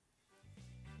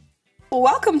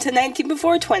Welcome to 19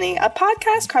 Before 20, a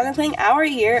podcast chronicling our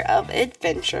year of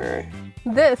adventure.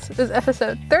 This is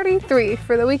episode 33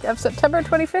 for the week of September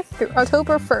 25th through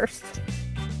October 1st.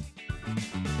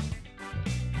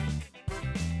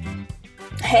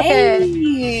 Hey!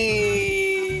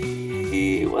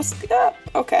 What's up?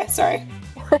 Okay, sorry.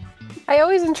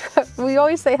 We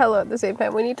always say hello at the same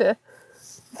time. We need to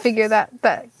figure that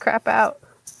crap out.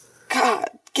 God,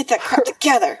 get that crap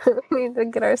together! We need to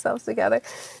get ourselves together.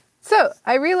 So,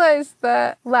 I realized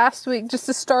that last week, just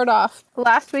to start off,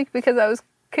 because I was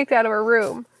kicked out of a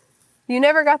room, you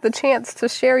never got the chance to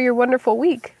share your wonderful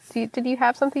week. Did you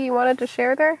have something you wanted to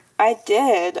share there? I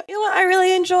did. You know what I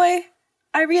really enjoy?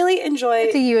 What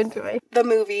do you enjoy? The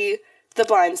movie The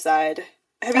Blind Side.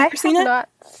 Have you ever seen it? I have not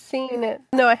seen it.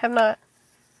 No, I have not.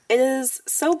 It is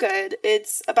so good.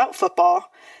 It's about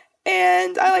football,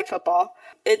 and I like football.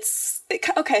 So it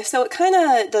kind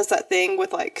of does that thing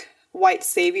with, like, white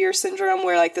savior syndrome,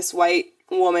 where, like, this white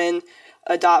woman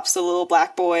adopts a little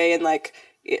black boy and, like,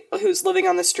 who's living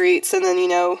on the streets, and then, you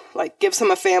know, like, gives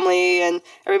him a family, and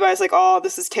everybody's like, oh,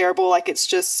 this is terrible, like, it's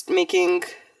just making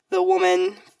the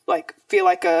woman, like, feel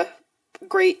like a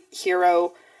great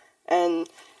hero, and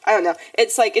I don't know,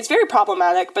 it's, like, it's very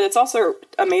problematic, but it's also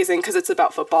amazing because it's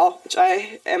about football, which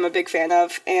I am a big fan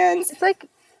of, and it's, like,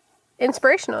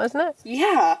 inspirational, isn't it?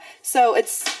 Yeah, so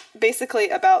it's basically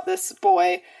about this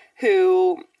boy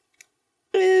who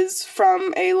is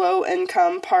from a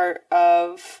low-income part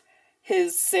of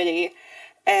his city,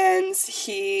 and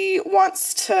he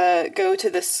wants to go to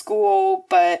this school,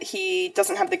 but he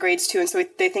doesn't have the grades to, and so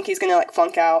they think he's gonna, like,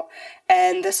 flunk out,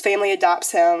 and this family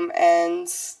adopts him, and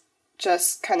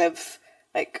just kind of,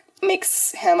 like,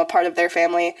 makes him a part of their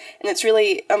family, and it's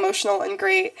really emotional and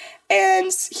great,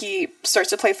 and he starts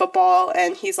to play football,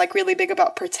 and he's, like, really big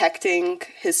about protecting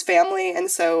his family, and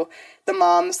so the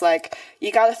mom's like,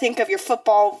 you gotta think of your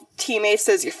football teammates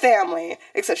as your family,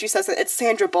 except she says that it's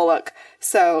Sandra Bullock,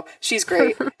 so she's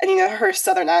great, and, you know, her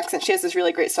southern accent, she has this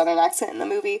really great southern accent in the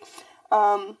movie,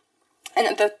 and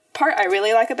the part I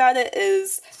really like about it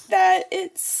is that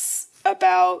it's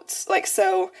about, like,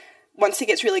 so once he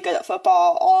gets really good at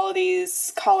football, all of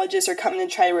these colleges are coming to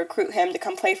try to recruit him to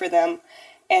come play for them.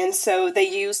 And so they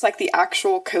use, like, the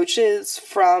actual coaches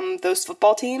from those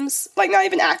football teams. Like, not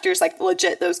even actors, like,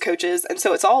 legit those coaches. And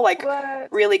so it's all, like,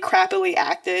 really crappily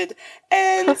acted.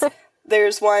 And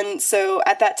there's one, so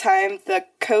at that time, the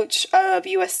coach of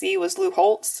USC was Lou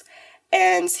Holtz.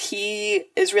 And he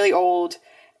is really old,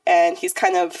 and he's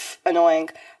kind of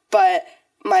annoying. But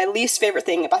my least favorite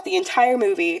thing about the entire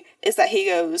movie is that he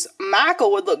goes,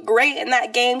 Michael would look great in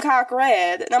that Gamecock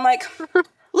red. And I'm like,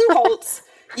 Lou Holtz,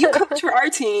 you coach for our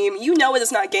team. You know it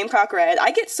is not Gamecock red. I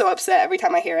get so upset every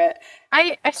time I hear it.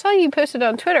 I saw you posted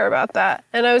on Twitter about that,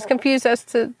 and I was confused as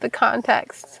to the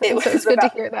context. It's good to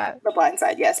hear that. The Blind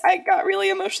Side, yes. I got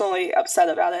really emotionally upset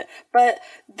about it. But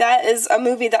that is a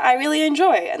movie that I really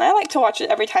enjoy, and I like to watch it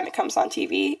every time it comes on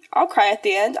TV. I'll cry at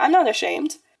the end. I'm not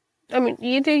ashamed. I mean,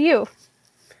 you do you.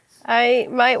 I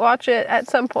might watch it at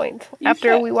some point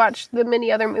after we watch the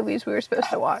many other movies we were supposed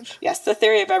to watch. Yes, The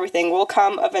Theory of Everything will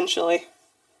come eventually.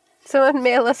 Someone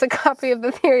mail us a copy of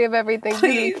The Theory of Everything because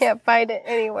Please. we can't find it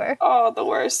anywhere. Oh, the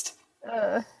worst.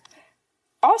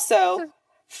 Also,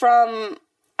 from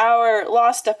our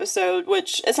lost episode,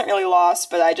 which isn't really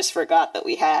lost, but I just forgot that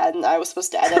we had, and I was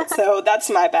supposed to edit, so that's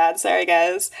my bad. Sorry,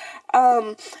 guys.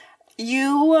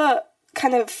 You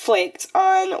kind of flaked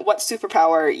on what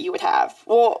superpower you would have.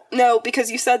 Well, no, because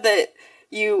you said that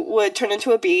you would turn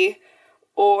into a bee,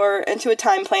 or into a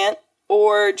time plant,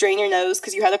 or drain your nose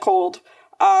because you had a cold.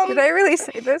 Did I really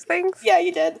say those things? Yeah,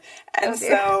 you did. And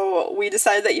so we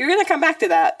decided that you're going to come back to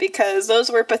that because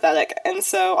those were pathetic. And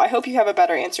so I hope you have a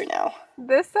better answer now.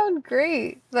 This sounds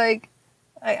great. Like,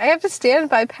 I have to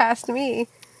stand by past me.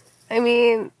 I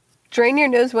mean, drain your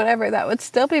nose whenever, that would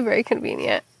still be very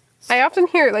convenient. I often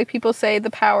hear, like, people say the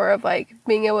power of, like,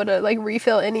 being able to, like,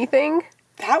 refill anything.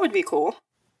 That would be cool.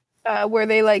 Where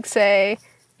they, like, say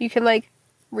you can, like,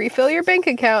 refill your bank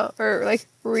account or, like,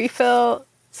 refill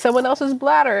someone else's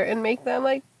bladder and make them,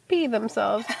 like, pee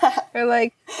themselves. Or,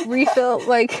 like, refill,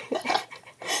 like...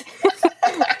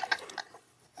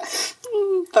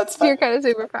 That's fun. Your kind of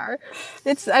superpower.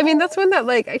 That's one that,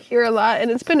 like, I hear a lot,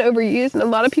 and it's been overused, and a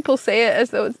lot of people say it as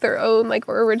though it's their own, like,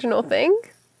 original thing.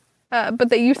 But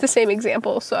they use the same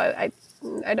example, so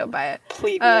I don't buy it.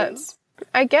 Plebeians.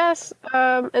 I guess,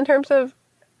 in terms of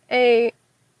a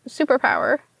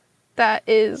superpower that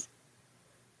is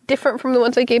different from the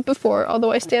ones I gave before,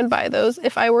 although I stand by those,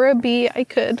 if I were a bee, I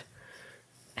could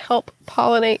help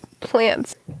pollinate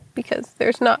plants, because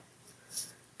there's not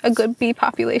a good bee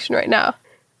population right now.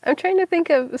 I'm trying to think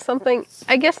of something.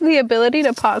 I guess the ability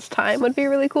to pause time would be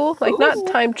really cool. Like, not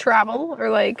time travel or,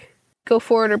 like, go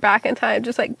forward or back in time.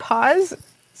 Just, like, pause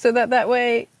so that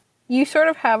way you sort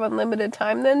of have unlimited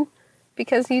time then,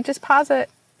 because you just pause it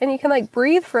and you can, like,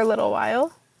 breathe for a little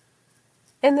while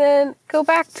and then go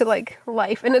back to, like,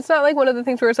 life. And it's not, like, one of the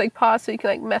things where it's, like, pause so you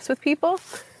can, like, mess with people,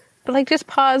 but, like, just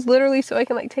pause literally so I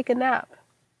can, like, take a nap.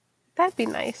 That'd be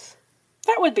nice.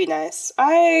 That would be nice.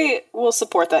 I will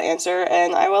support that answer,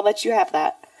 and I will let you have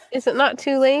that. Is it not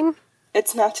too lame?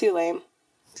 It's not too lame.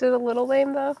 Is it a little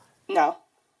lame, though? No.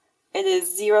 It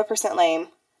is 0% lame.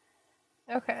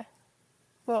 Okay.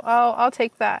 Well, I'll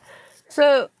take that.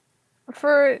 So,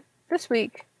 for this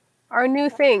week, our new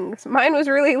things. Mine was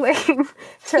really lame,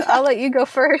 so I'll let you go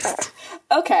first.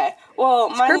 Okay.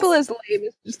 Well, Scribble is lame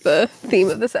is just the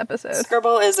theme of this episode.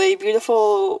 Scribble is a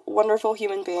beautiful, wonderful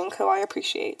human being who I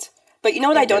appreciate. But you know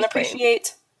what I don't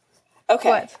appreciate? Okay.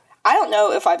 What? I don't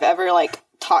know if I've ever, like,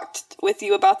 talked with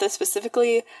you about this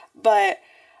specifically, but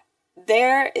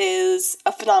there is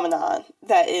a phenomenon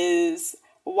that is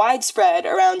widespread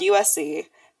around USC,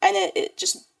 and it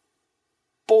just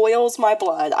boils my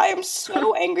blood. I am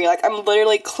so angry. Like, I'm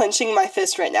literally clenching my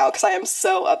fist right now because I am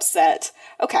so upset.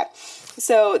 Okay.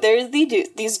 So there's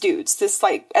these dudes,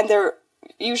 and they're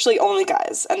usually only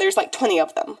guys, and there's like 20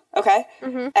 of them, okay?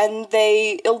 Mm-hmm. And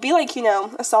it'll be like,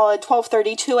 a solid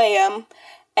 12:30, 2 a.m.,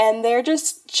 and they're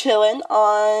just chilling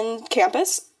on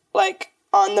campus, like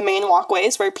on the main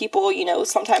walkways where people,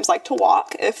 sometimes like to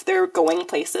walk if they're going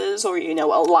places or,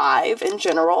 alive in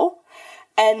general.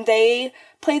 And they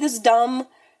play this dumb,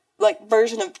 like,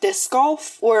 version of disc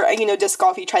golf, or, disc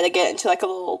golf, you try to get into like a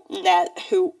little net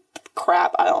hoop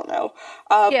crap, I don't know.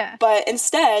 Yeah. But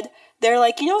instead, they're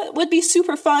like, it would be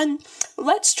super fun.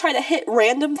 Let's try to hit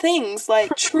random things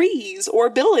like trees or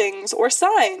buildings or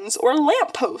signs or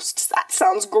lampposts. That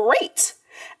sounds great.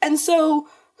 And so,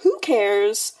 who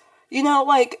cares?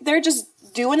 They're just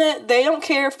doing it. They don't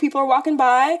care if people are walking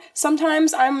by.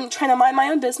 Sometimes I'm trying to mind my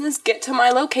own business, get to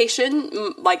my location,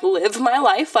 like, live my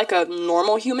life like a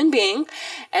normal human being.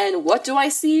 And what do I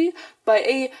see? But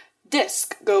a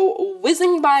disc go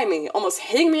whizzing by me, almost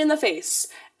hitting me in the face.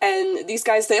 And these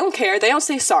guys, they don't care. They don't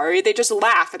say sorry. They just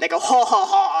laugh and they go, ha ha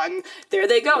ha, and there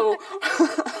they go.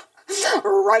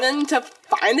 Running to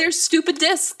find their stupid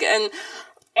disc. And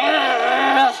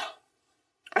I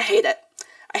hate it.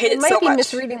 I hate it so much. It might be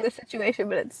misreading the situation,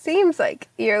 but it seems like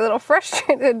you're a little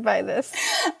frustrated by this.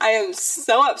 I am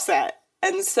so upset.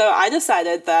 And so I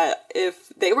decided that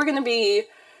if they were going to be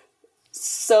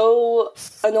so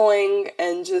annoying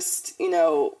and just,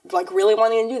 really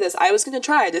wanting to do this, I was going to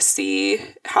try to see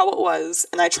how it was.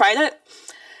 And I tried it,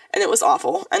 and it was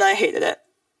awful, and I hated it.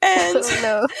 And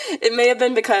no. It may have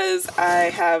been because I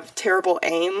have terrible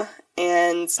aim,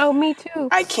 and me too.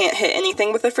 I can't hit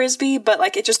anything with a Frisbee, but,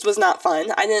 like, it just was not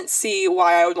fun. I didn't see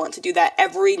why I would want to do that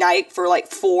every night for, like,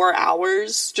 4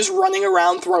 hours, just running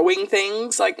around throwing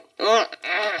things, like,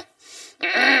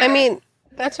 I mean,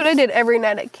 that's what I did every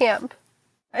night at camp.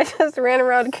 I just ran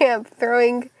around camp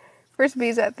throwing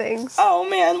Frisbees at things. Oh,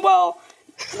 man. Well,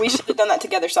 we should have done that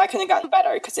together so I could have gotten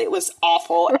better because it was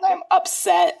awful and I'm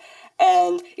upset.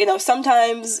 And,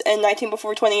 sometimes in 19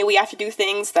 Before 20, we have to do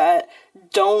things that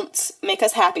don't make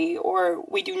us happy or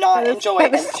we do not enjoy.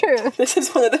 That is true. This is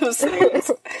one of those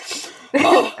things.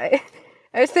 Oh.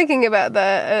 I was thinking about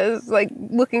that. I was, like,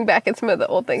 looking back at some of the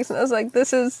old things, and I was like,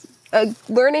 this is a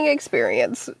learning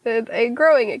experience, a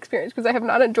growing experience, because I have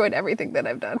not enjoyed everything that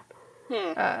I've done.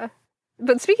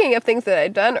 But speaking of things that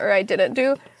I've done or I didn't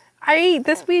do,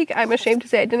 this week, I'm ashamed to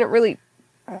say I didn't really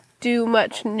do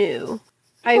much new.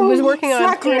 I was working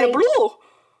on planning.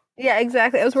 Yeah,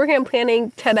 exactly. I was working on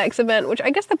planning TEDx event, which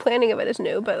I guess the planning of it is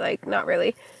new, but, like, not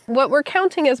really. What we're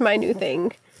counting as my new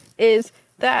thing is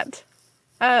that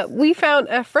we found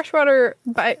a freshwater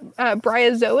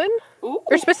bryozoan. Ooh.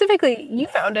 Or specifically, you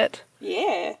found it.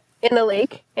 Yeah. In the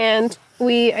lake. And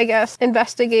we, I guess,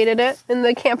 investigated it. And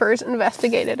the campers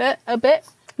investigated it a bit.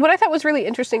 What I thought was really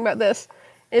interesting about this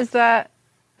is that,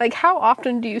 like, how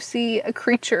often do you see a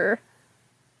creature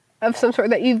of some sort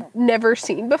that you've never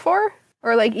seen before?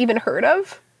 Or, like, even heard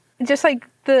of? Just, like,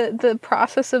 the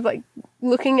process of, like,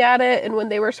 looking at it and when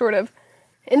they were sort of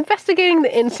investigating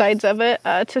the insides of it,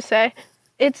 to say,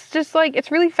 it's just, like, it's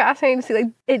really fascinating to see,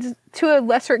 like, it's to a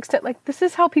lesser extent, like, this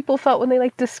is how people felt when they,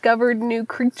 like, discovered new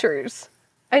creatures.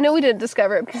 I know we didn't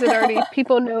discover it because it already,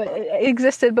 people know it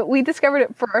existed, but we discovered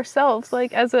it for ourselves,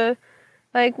 like, as a,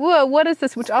 like, whoa, what is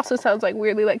this? Which also sounds like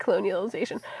weirdly like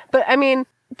colonialization. But, I mean,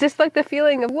 just, like, the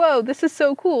feeling of, whoa, this is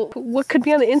so cool. What could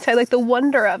be on the inside? Like, the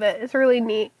wonder of it is really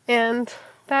neat. And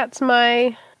that's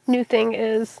my new thing,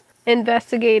 is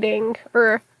investigating,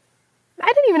 or I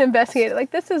didn't even investigate it.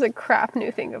 Like, this is a crap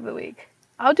new thing of the week.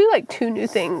 I'll do, like, 2 new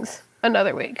things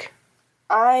another week.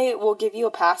 I will give you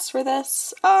a pass for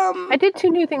this. I did 2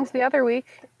 new things the other week,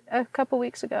 a couple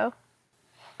weeks ago.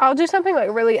 I'll do something,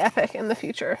 like, really epic in the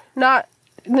future. Not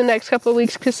in the next couple of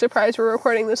weeks, because, surprise, we're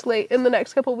recording this late. In the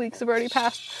next couple of weeks have already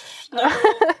passed. No,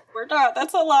 we're not.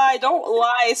 That's a lie. Don't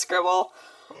lie, Scribble.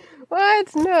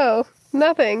 What? No,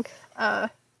 nothing.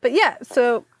 But yeah,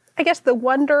 so I guess the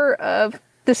wonder of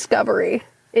discovery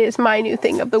is my new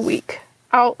thing of the week.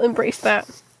 I'll embrace that.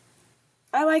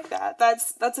 I like that.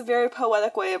 That's a very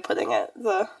poetic way of putting it.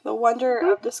 The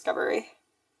wonder of discovery.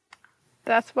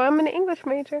 That's why I'm an English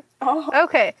major. Oh.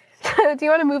 Okay, do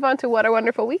you want to move on to What a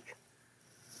Wonderful Week?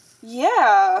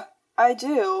 Yeah, I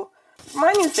do.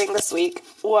 My new thing this week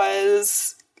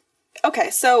was...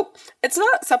 Okay, so it's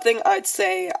not something I'd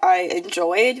say I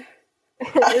enjoyed.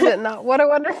 Is it not? What a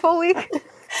wonderful week.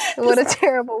 What a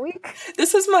terrible week.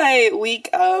 This is my week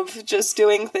of just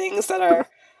doing things that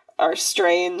are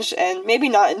strange and maybe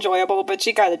not enjoyable, but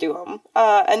you gotta do them.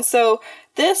 And so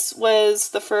this was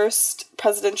the first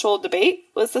presidential debate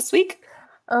was this week.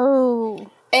 Oh.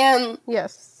 And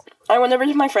yes. I went over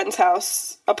to my friend's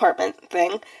house, apartment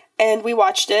thing, and we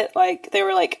watched it. Like, there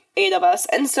were like 8 of us.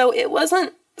 And so it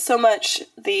wasn't so much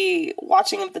the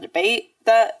watching of the debate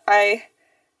that I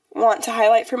want to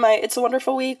highlight for my It's a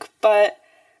Wonderful Week, but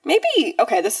maybe,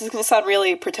 okay, this is going to sound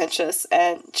really pretentious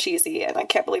and cheesy, and I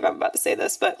can't believe I'm about to say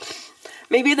this, but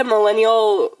maybe the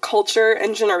millennial culture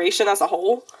and generation as a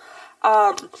whole,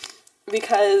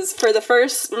 because for the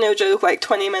first, no joke, like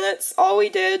 20 minutes, all we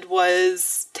did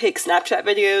was take Snapchat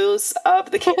videos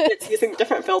of the candidates using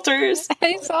different filters.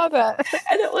 I saw that.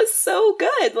 And it was so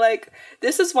good. Like,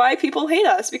 this is why people hate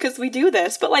us, because we do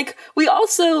this. But, like, we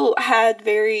also had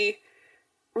very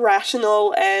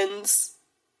rational and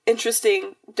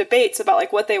interesting debates about,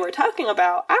 like, what they were talking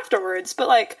about afterwards. But,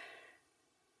 like,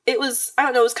 it was, I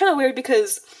don't know, it was kind of weird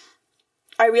because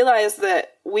I realized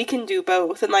that we can do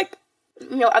both. And, like,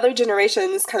 you know, other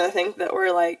generations kind of think that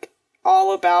we're, like,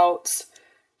 all about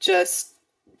just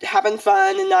having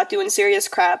fun and not doing serious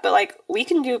crap, but, like, we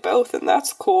can do both, and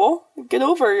that's cool. Get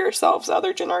over yourselves,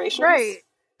 other generations. Right.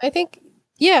 I think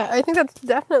that's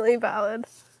definitely valid.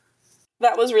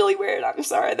 That was really weird, I'm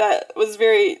sorry. That was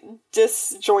very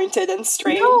disjointed and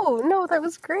strange. No, that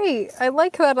was great. I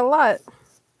like that a lot.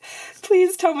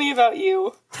 Please tell me about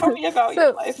you. Tell me about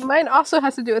your life. Mine also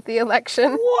has to do with the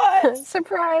election. What?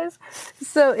 Surprise.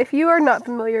 So if you are not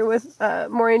familiar with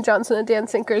Maureen Johnson and Dan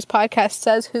Sinker's podcast,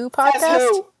 Says Who podcast?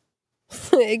 Says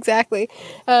Who. Exactly.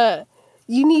 You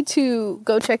need to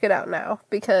go check it out now,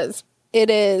 because it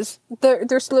is,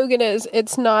 their slogan is,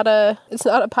 it's not a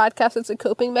podcast, it's a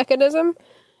coping mechanism.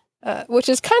 Which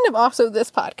is kind of also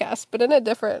this podcast, but in a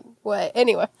different way.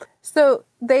 Anyway, so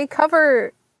they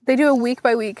do a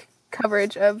week-by-week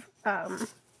coverage of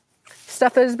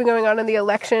stuff that has been going on in the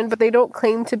election, but they don't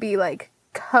claim to be, like,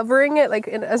 covering it, like,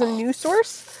 as a news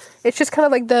source. It's just kind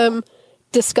of like them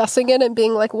discussing it and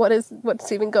being like, what's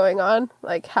even going on?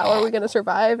 Like, how are we going to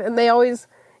survive? And they always,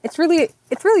 it's really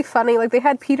funny. Like, they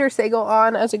had Peter Sagal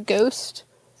on as a ghost,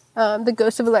 the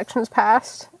ghost of elections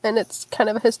past, and it's kind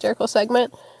of a hysterical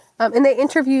segment. And they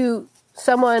interview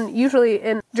someone, usually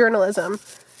in journalism,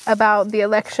 about the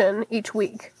election each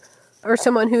week, or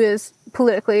someone who is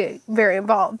politically very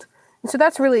involved. And so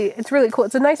it's really cool.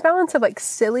 It's a nice balance of, like,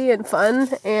 silly and fun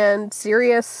and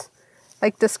serious,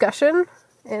 like, discussion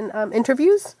and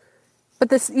interviews.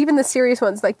 But even the serious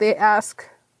ones, like, they're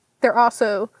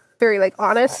also very, like,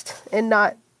 honest and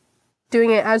not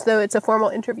doing it as though it's a formal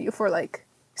interview for, like,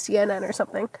 CNN or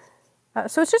something.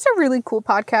 So it's just a really cool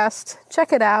podcast.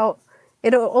 Check it out.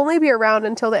 It'll only be around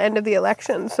until the end of the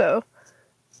election, so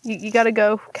you got to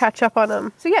go catch up on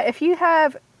them. So yeah, if you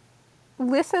have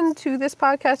listened to this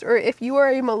podcast, or if you are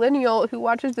a millennial who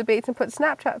watches debates and puts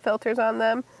Snapchat filters on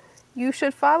them, you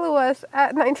should follow us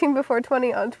at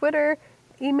 19before20 on Twitter,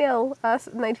 email us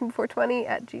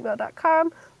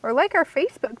 19before20@gmail.com, or like our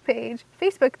Facebook page,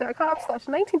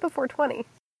 facebook.com/19before20.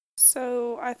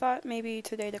 So I thought maybe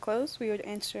today to close we would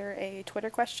answer a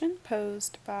Twitter question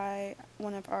posed by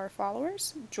one of our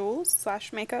followers,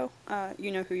 Jules/Mako.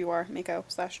 You know who you are,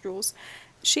 Mako/Jules.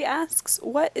 She asks,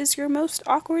 what is your most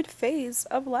awkward phase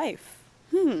of life?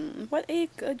 What a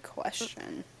good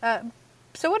question.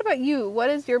 So what about you? What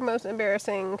is your most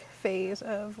embarrassing phase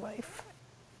of life?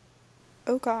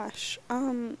 Oh gosh.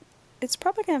 It's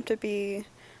probably gonna have to be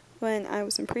when I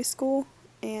was in preschool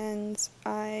and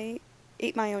I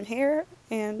ate my own hair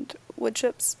and wood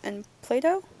chips and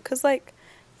Play-Doh, because, like,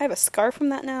 I have a scar from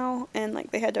that now, and, like,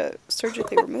 they had to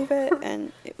surgically remove it,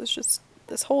 and it was just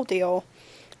this whole deal.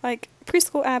 Like,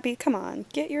 preschool Abby, come on,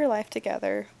 get your life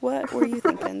together. What were you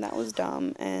thinking? That was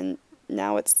dumb, and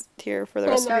now it's here for the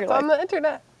rest of your life. on the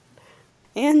internet.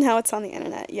 And now it's on the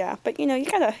internet, yeah. But you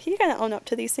gotta own up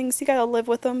to these things. You gotta live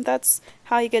with them. That's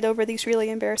how you get over these really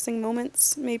embarrassing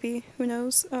moments. Maybe, who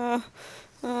knows? I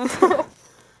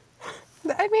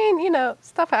mean,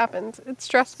 stuff happens. It's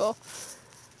stressful.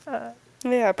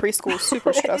 Yeah, preschool's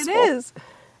super stressful. It is.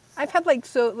 I've had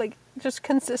just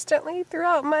consistently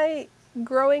throughout my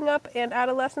growing up and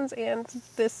adolescence and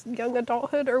this young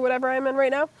adulthood or whatever I'm in right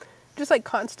now, just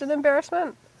constant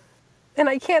embarrassment. And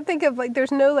I can't think of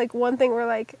there's no one thing where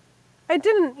I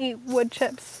didn't eat wood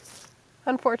chips.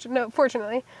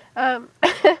 Fortunately. I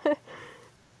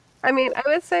mean, I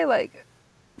would say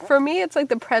for me it's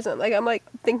the present. I'm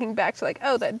thinking back to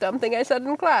oh, that dumb thing I said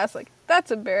in class.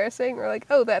 That's embarrassing. Or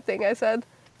oh, that thing I said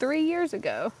 3 years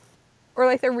ago.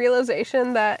 Or the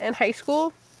realization that in high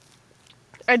school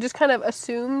I just kind of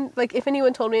assumed, if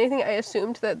anyone told me anything, I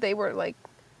assumed that they were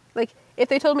if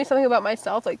they told me something about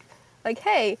myself,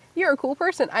 hey, you're a cool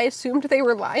person, I assumed they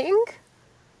were lying.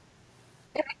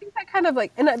 And I think that kind of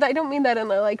and I don't mean that in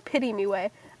a pity me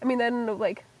way. I mean that in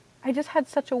a I just had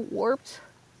such a warped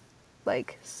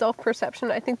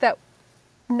self-perception. I think that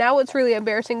now it's really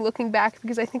embarrassing looking back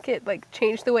because I think it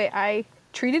changed the way I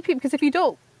treated people. Because if you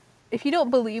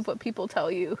don't believe what people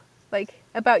tell you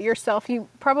about yourself, you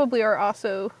probably are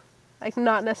also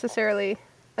not necessarily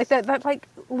that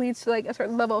leads to a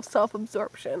certain level of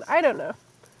self-absorption. I don't know.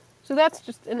 So that's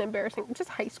just an embarrassing, just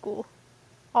high school,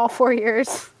 all 4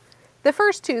 years. The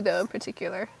first 2 though in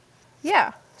particular.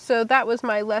 Yeah. So that was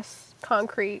my less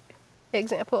concrete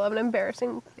example of an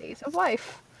embarrassing phase of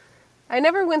life. I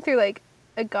never went through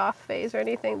a goth phase or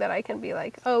anything that I can be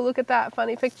oh, look at that,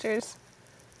 funny pictures.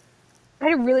 I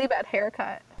had a really bad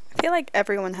haircut. I feel like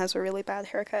everyone has a really bad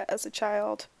haircut as a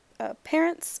child.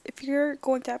 Parents, if you're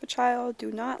going to have a child,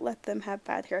 do not let them have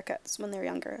bad haircuts when they're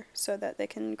younger so that they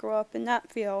can grow up and not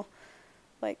feel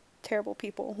like terrible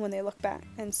people when they look back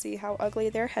and see how ugly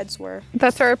their heads were.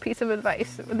 That's our piece of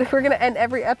advice. We're going to end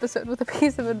every episode with a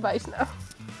piece of advice now.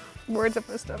 Words of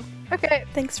wisdom. Okay.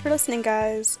 Thanks for listening,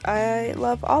 guys. I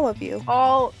love all of you.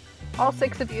 All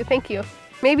 6 of you. Thank you.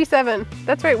 Maybe 7.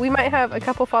 That's right. We might have a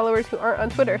couple followers who aren't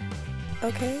on Twitter.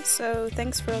 Okay, so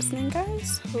thanks for listening,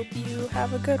 guys. Hope you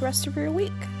have a good rest of your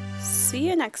week. See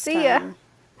you next time. See ya.